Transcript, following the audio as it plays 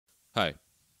Hi,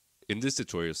 in this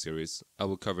tutorial series, I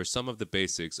will cover some of the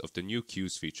basics of the new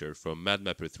Cues feature from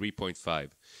MadMapper 3.5,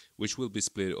 which will be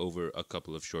split over a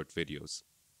couple of short videos.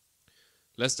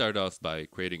 Let's start off by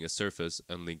creating a surface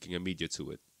and linking a media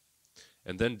to it,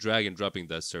 and then drag and dropping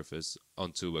that surface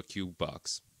onto a cue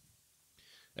box.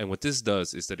 And what this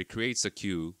does is that it creates a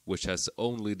cue which has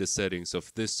only the settings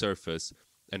of this surface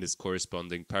and its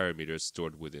corresponding parameters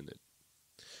stored within it.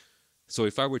 So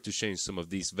if I were to change some of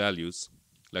these values,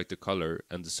 like the color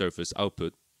and the surface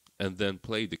output, and then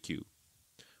play the cue,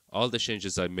 all the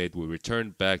changes I made will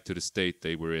return back to the state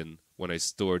they were in when I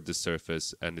stored the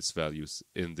surface and its values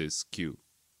in this cue.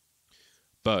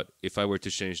 But if I were to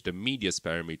change the media's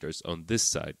parameters on this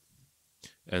side,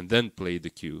 and then play the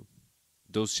cue,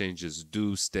 those changes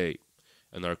do stay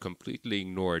and are completely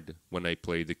ignored when I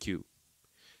play the cue,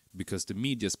 because the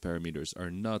media's parameters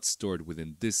are not stored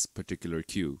within this particular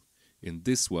cue. In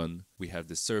this one, we have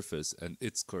the surface and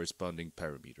its corresponding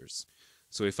parameters.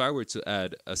 So if I were to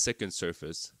add a second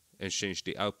surface and change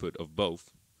the output of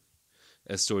both,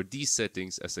 and store these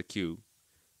settings as a cue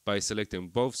by selecting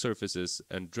both surfaces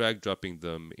and drag dropping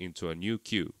them into a new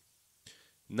cue.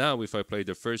 Now if I play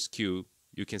the first cue,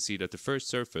 you can see that the first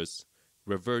surface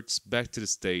reverts back to the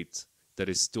state that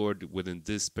is stored within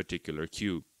this particular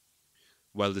cue,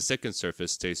 while the second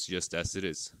surface stays just as it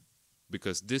is,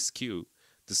 because this cue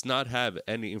does not have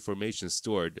any information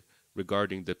stored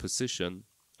regarding the position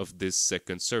of this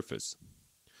second surface.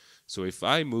 So if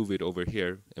I move it over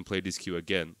here and play this cue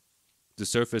again, the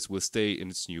surface will stay in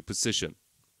its new position.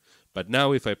 But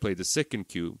now if I play the second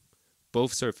cue,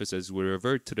 both surfaces will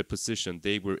revert to the position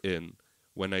they were in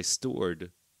when I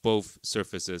stored both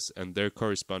surfaces and their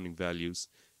corresponding values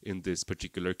in this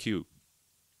particular cue.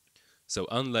 So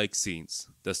unlike scenes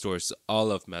that stores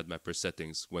all of MadMapper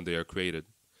settings when they are created,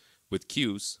 with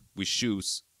cues, we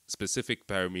choose specific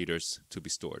parameters to be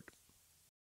stored.